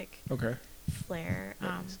Celtic Okay. flair.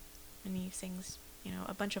 Nice. And he sings, you know,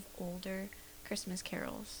 a bunch of older Christmas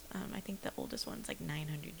carols. I think the oldest one's like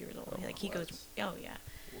 900 years old. Oh, Like he wow. goes, oh yeah.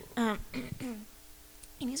 And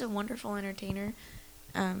he's a wonderful entertainer.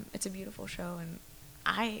 It's a beautiful show, and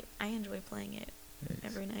I enjoy playing it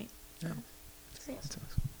every night. So Yeah. it's great.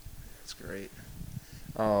 That's great.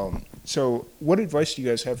 So what advice do you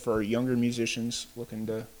guys have for younger musicians looking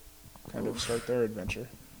to kind of start their adventure?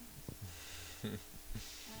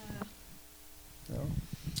 No?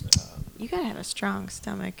 You gotta have a strong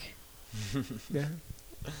stomach. Yeah,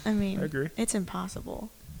 I mean, I agree. it's impossible.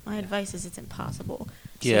 My advice is it's impossible.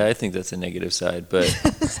 Yeah, I think that's a negative side, but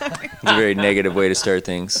Sorry. it's a very negative way to start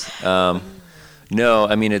things. No,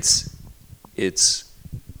 I mean it's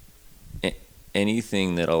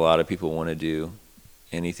anything that a lot of people want to do,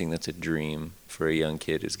 anything that's a dream for a young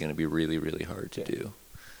kid is going to be really, really hard to do.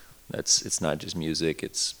 It's not just music;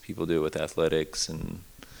 it's people do it with athletics and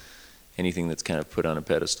anything that's kind of put on a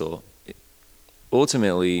pedestal.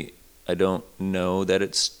 Ultimately, I don't know that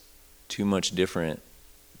it's too much different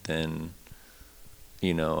than,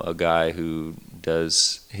 you know, a guy who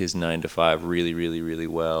does his 9 to 5 really, really, really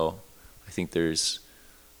well. I think there's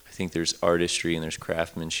artistry and there's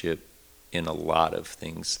craftsmanship in a lot of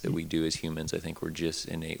things that we do as humans. I think we're just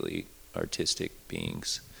innately artistic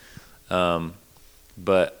beings.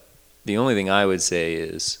 But the only thing I would say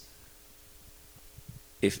is,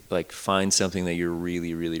 find something that you're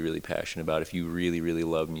really, really, really passionate about. If you really, really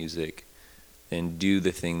love music, then do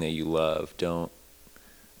the thing that you love. Don't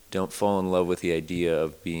fall in love with the idea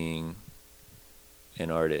of being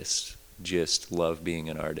an artist. Just love being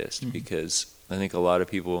an artist, Mm-hmm. because I think a lot of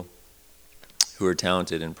people who are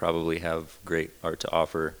talented and probably have great art to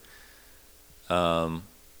offer,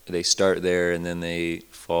 they start there and then they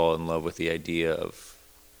fall in love with the idea of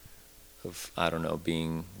I don't know,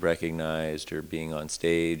 being recognized or being on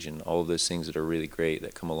stage and all of those things that are really great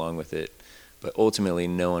that come along with it. But ultimately,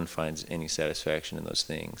 no one finds any satisfaction in those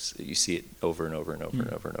things. You see it over and over and over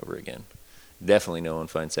and over and over again. Definitely no one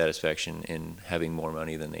finds satisfaction in having more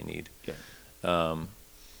money than they need. Yeah.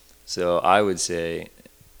 So I would say,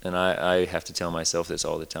 and I have to tell myself this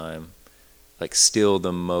all the time, like still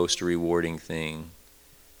the most rewarding thing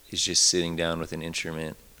is just sitting down with an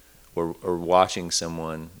instrument or watching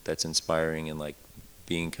someone that's inspiring and like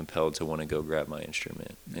being compelled to want to go grab my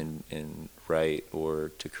instrument and write or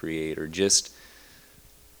to create, or just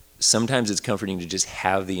sometimes it's comforting to just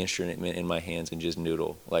have the instrument in my hands and just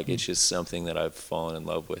noodle. Like it's just something that I've fallen in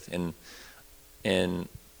love with, and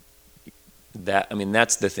that, I mean,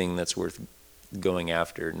 that's the thing that's worth going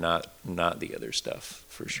after, not the other stuff,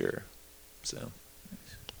 for sure. So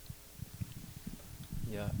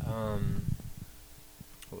Yeah.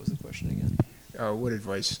 What was the question again? What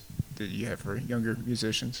advice do you have for younger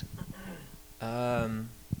musicians?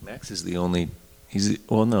 Max is the only.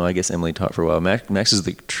 No, I guess Emily taught for a while. Max is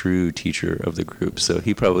the true teacher of the group, so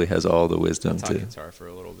he probably has all the wisdom I taught guitar for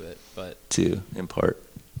a little bit, but to impart.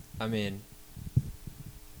 I mean,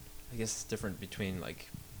 I guess it's different between like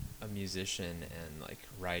a musician and like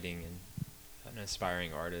writing and an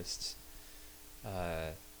aspiring artist.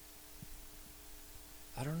 I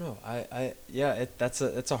don't know. That's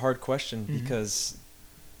a hard question because,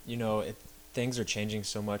 you know, things are changing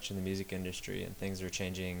so much in the music industry, and things are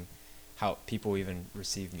changing how people even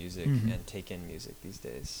receive music and take in music these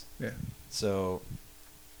days. Yeah. So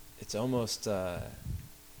it's almost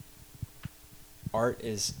art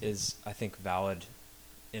is I think valid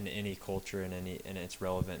in any culture and it's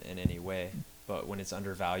relevant in any way, but when it's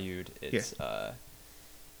undervalued, it's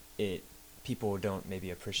people don't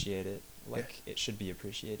maybe appreciate it like it should be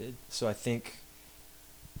appreciated. So I think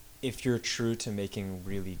if you're true to making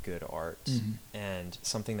really good art and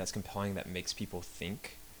something that's compelling that makes people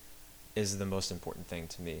think is the most important thing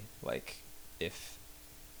to me. Like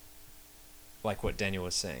what Daniel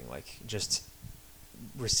was saying, like just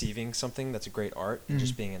receiving something that's a great art and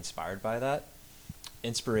just being inspired by that.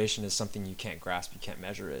 Inspiration is something you can't grasp, you can't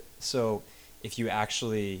measure it. So if you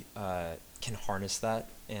actually can harness that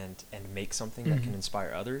and make something that can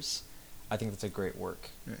inspire others, I think that's a great work.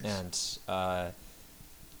 Nice. And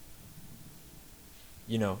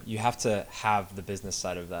you know, you have to have the business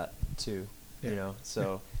side of that too. You know,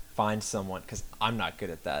 so find someone, because I'm not good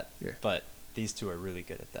at that, but these two are really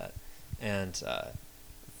good at that, and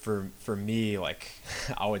for me, like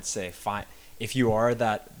I would say, fine. If you are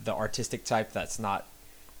the artistic type that's not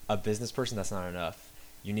a business person, that's not enough.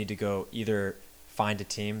 You need to go either find a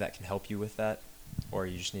team that can help you with that, or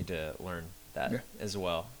you just need to learn that as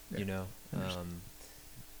well. Yeah. You know,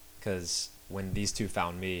 because when these two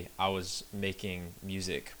found me, I was making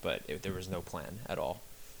music, but there was no plan at all,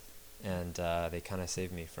 and they kind of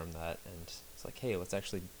saved me from that. And it's like, hey, let's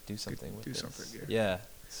actually do something with this. Yeah.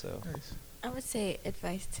 So. Nice. I would say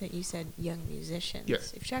advice to, you said young musicians. Yeah.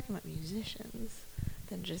 If you're talking about musicians,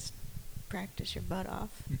 then just practice your butt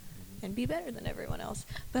off and be better than everyone else.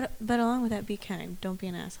 But along with that, be kind. Don't be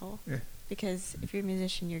an asshole. Yeah. Because if you're a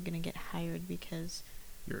musician, you're going to get hired because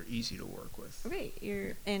you're easy to work with. Right.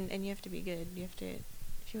 And you have to be good. You have to,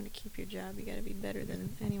 if you want to keep your job, you got to be better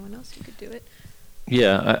than anyone else who could do it.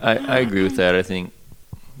 Yeah, I agree with that, I think.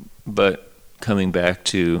 But coming back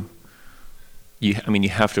to, you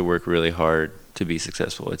have to work really hard to be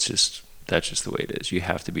successful. That's just the way it is. You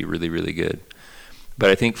have to be really, really good. But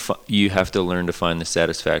I think you have to learn to find the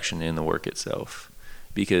satisfaction in the work itself,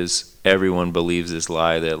 because everyone believes this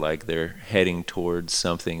lie that like they're heading towards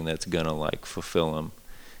something that's gonna like fulfill them.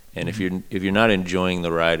 And if you're not enjoying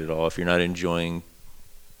the ride at all, if you're not enjoying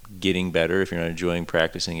getting better, if you're not enjoying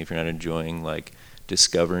practicing, if you're not enjoying like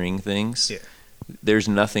discovering things, there's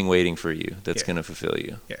nothing waiting for you that's gonna fulfill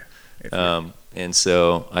you. And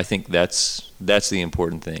so I think that's the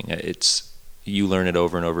important thing. It's, you learn it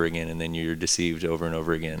over and over again, and then you're deceived over and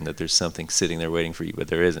over again that there's something sitting there waiting for you, but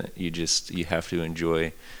there isn't. You have to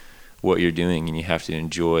enjoy what you're doing, and you have to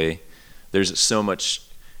enjoy. There's so much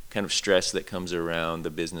kind of stress that comes around the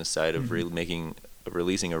business side of releasing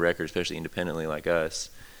a record, especially independently like us.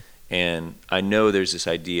 And I know there's this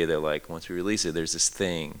idea that like once we release it, there's this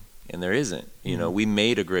thing, and there isn't. You know, we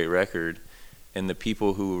made a great record, and the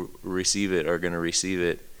people who receive it are going to receive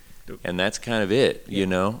it, and that's kind of it, you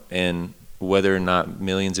know. And whether or not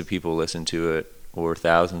millions of people listen to it, or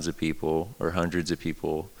thousands of people, or hundreds of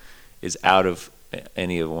people, is out of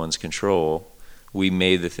any of one's control. We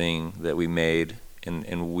made the thing that we made,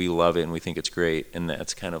 and we love it, and we think it's great, and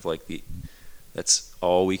that's kind of like that's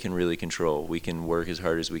all we can really control. We can work as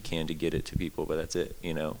hard as we can to get it to people, but that's it,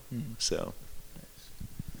 you know. So.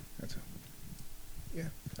 That's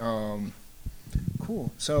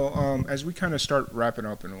cool. So as we kind of start wrapping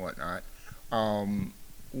up and whatnot,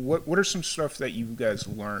 what are some stuff that you guys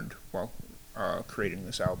learned while creating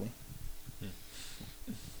this album?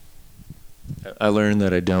 I learned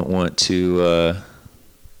that I don't want to.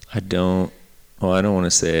 I don't want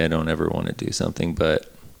to say I don't ever want to do something, but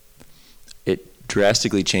it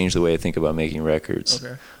drastically changed the way I think about making records.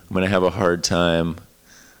 Okay. I'm going to have a hard time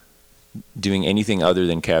doing anything other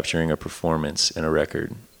than capturing a performance in a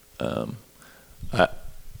record.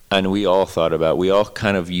 And we all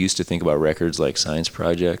kind of used to think about records like science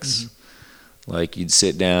projects. Like you'd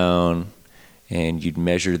sit down and you'd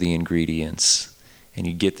measure the ingredients and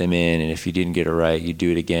you'd get them in, and if you didn't get it right, you'd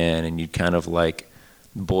do it again, and you'd kind of like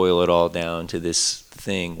boil it all down to this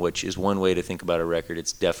thing, which is one way to think about a record.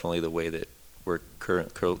 It's definitely the way that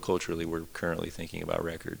culturally we're currently thinking about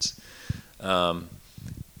records.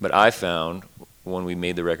 But I found when we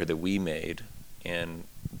made the record that we made, and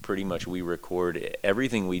pretty much we record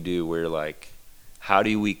everything we do, we're like, how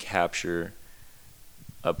do we capture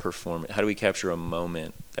a performance? How do we capture a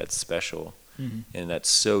moment that's special? And that's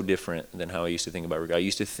so different than how I used to think about record. I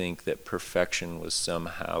used to think that perfection was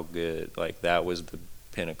somehow good, like that was the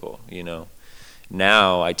pinnacle, you know.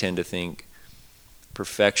 Now I tend to think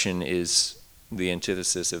perfection is the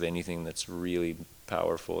antithesis of anything that's really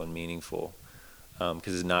powerful and meaningful,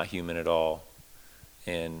 because it's not human at all.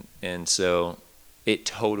 And so it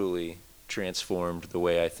totally transformed the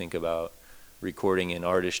way I think about recording and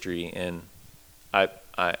artistry. And I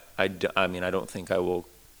mean, I don't think I will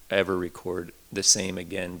ever record the same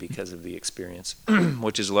again because of the experience,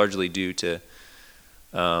 which is largely due to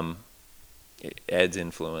Ed's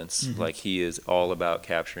influence. Like, he is all about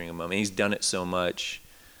capturing a moment. He's done it so much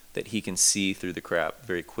that he can see through the crap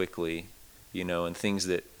very quickly, you know, and things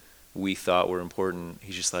that we thought were important.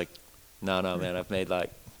 He's just like, no, man, I've made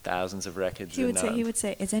like thousands of records. He would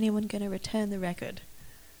say, is anyone going to return the record?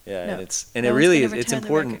 Yeah, no. and it really is. It's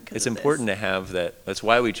important. It's important to have that. That's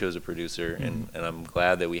why we chose a producer, and I'm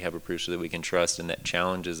glad that we have a producer that we can trust and that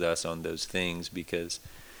challenges us on those things, because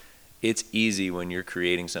it's easy when you're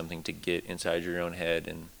creating something to get inside your own head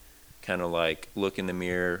and kind of like look in the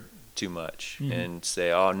mirror too much and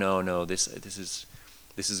say, oh no, this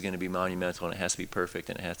is going to be monumental and it has to be perfect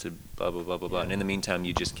and it has to blah blah blah blah blah. And in the meantime,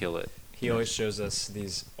 you just kill it. He always shows us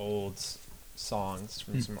these old songs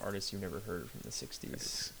from some artists you've never heard from the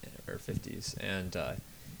 60s or 50s, and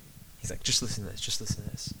he's like, just listen to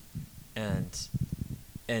this,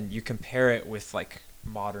 and you compare it with like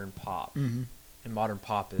modern pop, Mm-hmm. and modern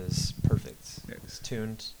pop is perfect. Yes. It's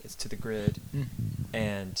tuned, it's to the grid,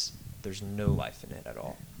 and there's no life in it at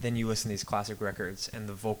all. Then you listen to these classic records, and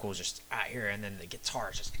the vocals just out here, and then the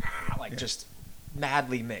guitar just just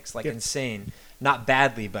madly mixed, like insane. Not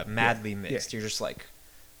badly, but madly mixed. You're just like,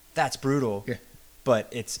 that's brutal, but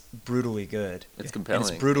it's brutally good. It's And compelling.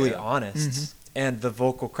 it's brutally honest. And the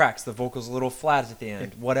vocal cracks, the vocal's a little flat at the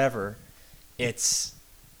end, whatever. It's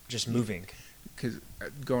just moving. Because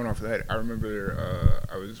going off of that, I remember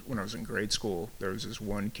when I was in grade school, there was this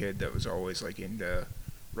one kid that was always like into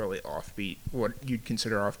really offbeat, what you'd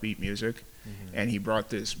consider offbeat music, and he brought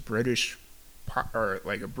this British pop, or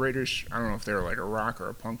like a British, I don't know if they were like a rock or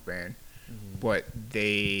a punk band, but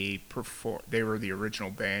they were the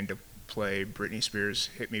original band to play Britney Spears'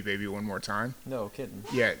 "Hit Me Baby One More Time." No kidding.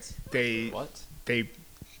 Yeah, they What?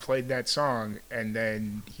 played that song, and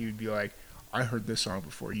then he would be like, I heard this song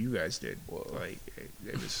before you guys did. Whoa. Like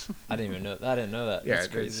it was. I didn't know that. Yeah, That's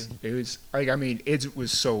crazy. It was like, I mean, it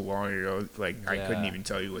was so long ago. Like I couldn't Yeah. even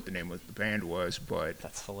tell you what the name of the band was, but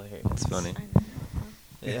That's hilarious. It's funny.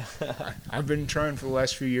 Yeah. I've been trying for the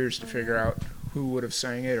last few years to figure out who would have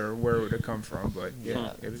sang it or where it would have come from. But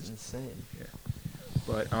yeah, it It's was. insane.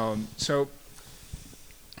 But so,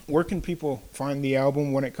 where can people find the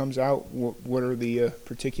album when it comes out? What are the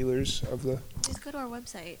particulars of the? Just go to our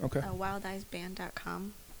website, Okay.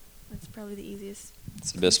 wildeyesband.com. That's probably the easiest.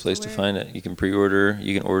 It's the best place to find it. You can pre-order.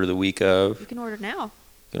 You can order the week of. You can order now. You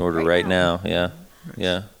can order Right right now. now. Yeah,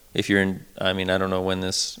 yeah. If you're in, I mean, I don't know when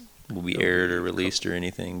this will be aired or released or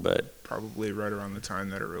anything, but Probably right around the time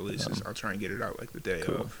that it releases. I'll try and get it out like the day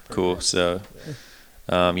of. cool. So,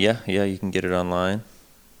 yeah, you can get it online.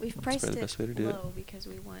 We've That's priced probably the it best way to do it. low because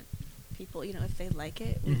we want people, if they like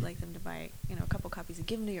it, we'd like them to buy, a couple copies and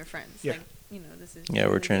give them to your friends. Yeah. Like, this is Yeah,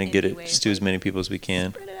 we're really trying to the get indie it way just of, to as like, many people as we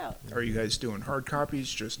can. Spread it out. Are you guys doing hard copies,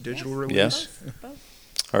 just digital Yes. release?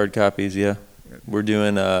 Both. Hard copies, yeah. We're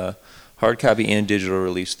doing hard copy and digital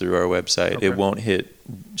release through our website. Okay. It won't hit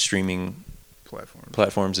streaming Platforms.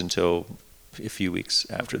 platforms until a few weeks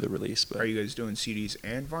after the release. But Are you guys doing CDs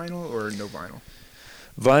and vinyl or no vinyl?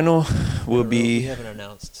 vinyl will We be haven't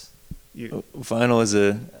announced. vinyl is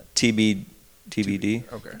a TBD.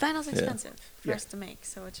 Okay. Vinyl's Yeah. expensive for Yeah. us to make,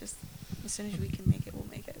 so it's just as soon as we can make it, we'll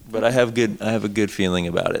make it. But I have a good feeling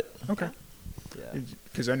about it. Okay. Yeah.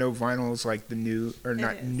 Because I know vinyl is like the new, or It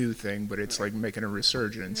not is. new thing, but it's like making a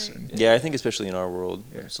resurgence. Right. And Yeah, I think especially in our world,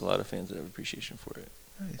 Yeah. there's a lot of fans that have appreciation for it.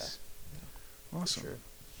 nice. Awesome. Sure.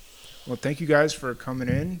 Well, thank you guys for coming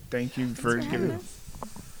in. Thank you Thanks for for having giving, us.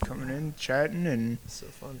 coming in, chatting, and So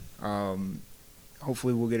fun.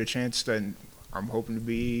 hopefully we'll get a chance to. I'm hoping to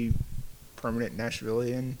be permanent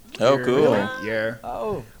Nashvilleian. Oh, here. cool. Yeah.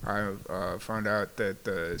 Oh. I found out that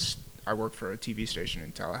I work for a TV station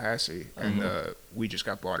in Tallahassee, and we just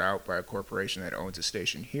got bought out by a corporation that owns a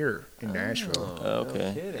station here in Nashville. Oh, okay.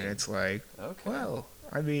 No kidding. And it's like, Okay. well,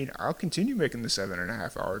 I mean, I'll continue making the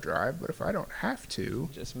 7.5-hour drive, but if I don't have to,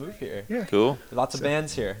 Just move here. yeah, Cool. Lots of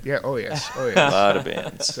bands here. yeah, oh yes, oh A yes. lot of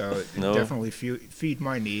bands. So it No. definitely feed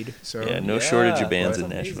my need. So Yeah, no shortage of bands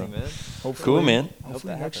that's in amazing, Nashville. Man. hopefully, Cool, man. Hope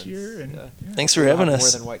Hopefully that next happens. year. And Yeah. Thanks for having More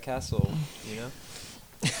us. than White Castle,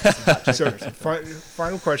 So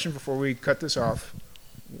final question before we cut this off: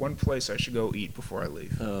 one place I should go eat before I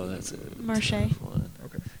leave. Oh, that's a Marche. tough one.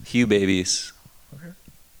 Okay. Hugh Babies. Okay.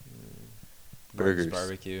 Burgers.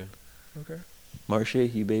 Barbecue. Okay. Marche,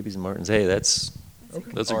 Hugh Babies, and Martin's. Hey, those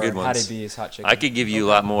are Or good Hattie ones. B's hot chicken. I could give you a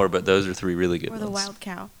lot more, but those are three really good Or the ones. Wild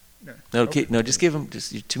Cow. No, no, just give them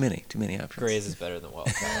too many options. Graze is better than Wild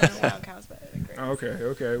No, Cow. the Wild Cow's better than Grace. Oh,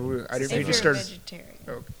 okay. Well, I didn't If mean to you're start. a vegetarian,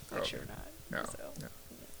 Oh, which oh, you're not. no, So, no.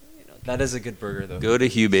 That is a good burger though. Go to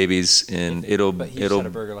Hugh Babies, and But he just had a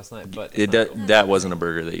burger last night. But it's not cool. that wasn't a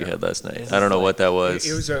burger that you had last night. It's I don't know like- what that was.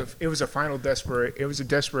 It was a final it was a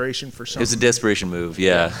desperation for It something. was a desperation move.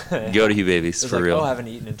 Yeah, Yeah. go to Hugh Babies It's for like, real. oh, I haven't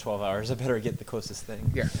eaten in 12 hours. I better get the closest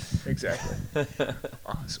thing. Yeah, exactly.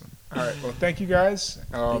 Awesome. All right. Well, thank you guys.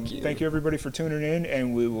 Thank you. Thank you everybody for tuning in,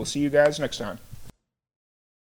 and we will see you guys next time.